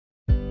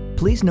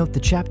Please note the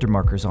chapter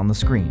markers on the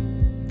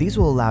screen. These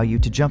will allow you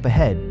to jump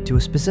ahead to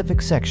a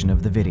specific section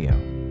of the video.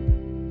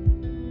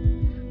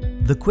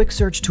 The Quick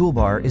Search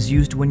toolbar is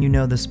used when you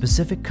know the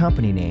specific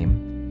company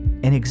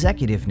name, an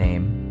executive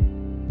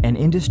name, an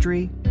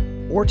industry,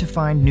 or to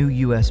find new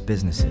U.S.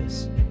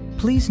 businesses.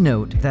 Please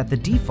note that the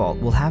default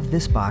will have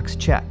this box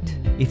checked.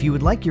 If you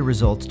would like your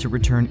results to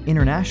return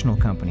international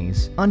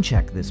companies,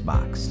 uncheck this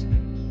box.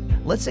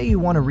 Let's say you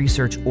want to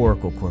research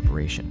Oracle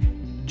Corporation.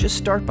 Just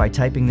start by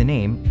typing the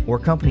name or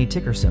company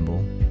ticker symbol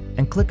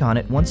and click on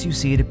it once you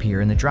see it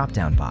appear in the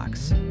drop-down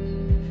box.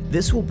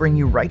 This will bring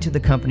you right to the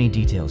company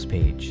details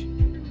page.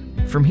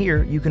 From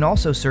here, you can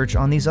also search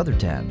on these other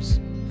tabs: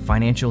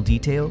 Financial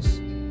Details,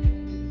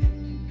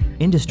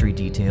 Industry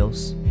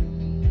Details,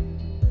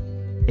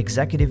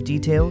 Executive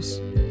Details,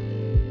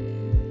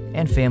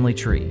 and Family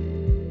Tree.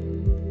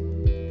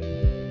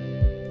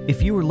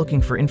 If you were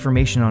looking for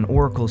information on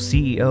Oracle's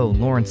CEO,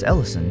 Lawrence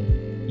Ellison,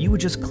 you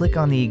would just click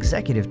on the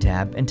Executive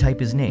tab and type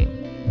his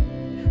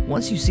name.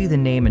 Once you see the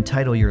name and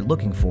title you're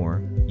looking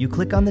for, you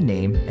click on the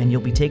name and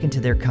you'll be taken to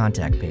their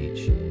contact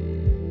page.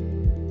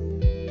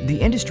 The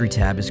Industry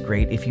tab is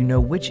great if you know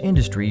which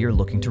industry you're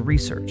looking to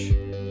research.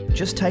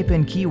 Just type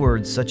in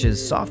keywords such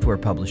as software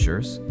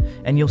publishers,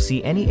 and you'll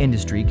see any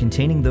industry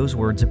containing those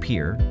words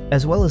appear,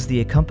 as well as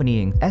the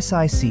accompanying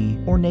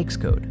SIC or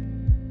NAICS code.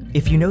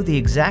 If you know the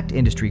exact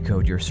industry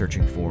code you're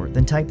searching for,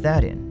 then type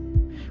that in.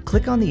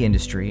 Click on the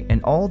industry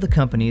and all the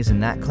companies in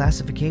that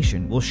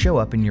classification will show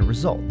up in your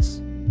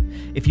results.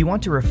 If you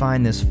want to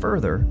refine this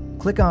further,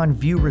 click on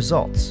View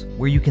Results,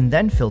 where you can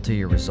then filter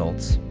your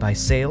results by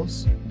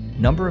sales,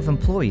 number of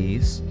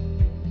employees,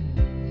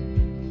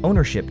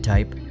 ownership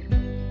type,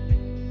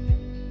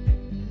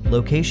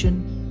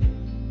 location,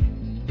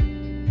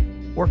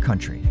 or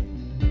country.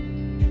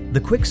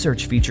 The Quick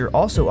Search feature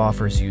also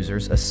offers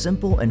users a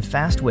simple and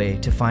fast way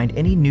to find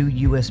any new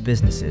U.S.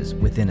 businesses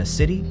within a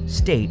city,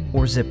 state,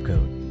 or zip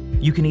code.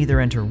 You can either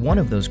enter one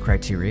of those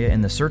criteria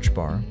in the search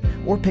bar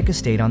or pick a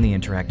state on the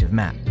interactive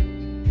map.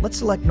 Let's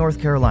select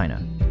North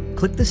Carolina.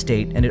 Click the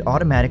state and it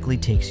automatically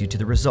takes you to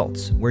the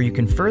results, where you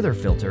can further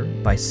filter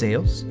by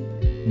sales,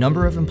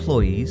 number of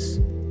employees,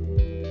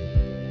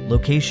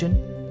 location,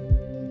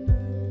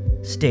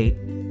 state,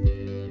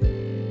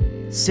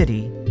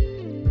 city,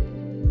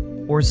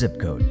 or zip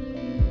code.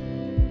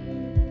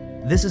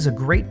 This is a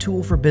great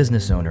tool for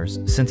business owners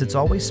since it's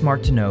always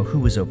smart to know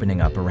who is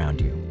opening up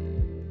around you.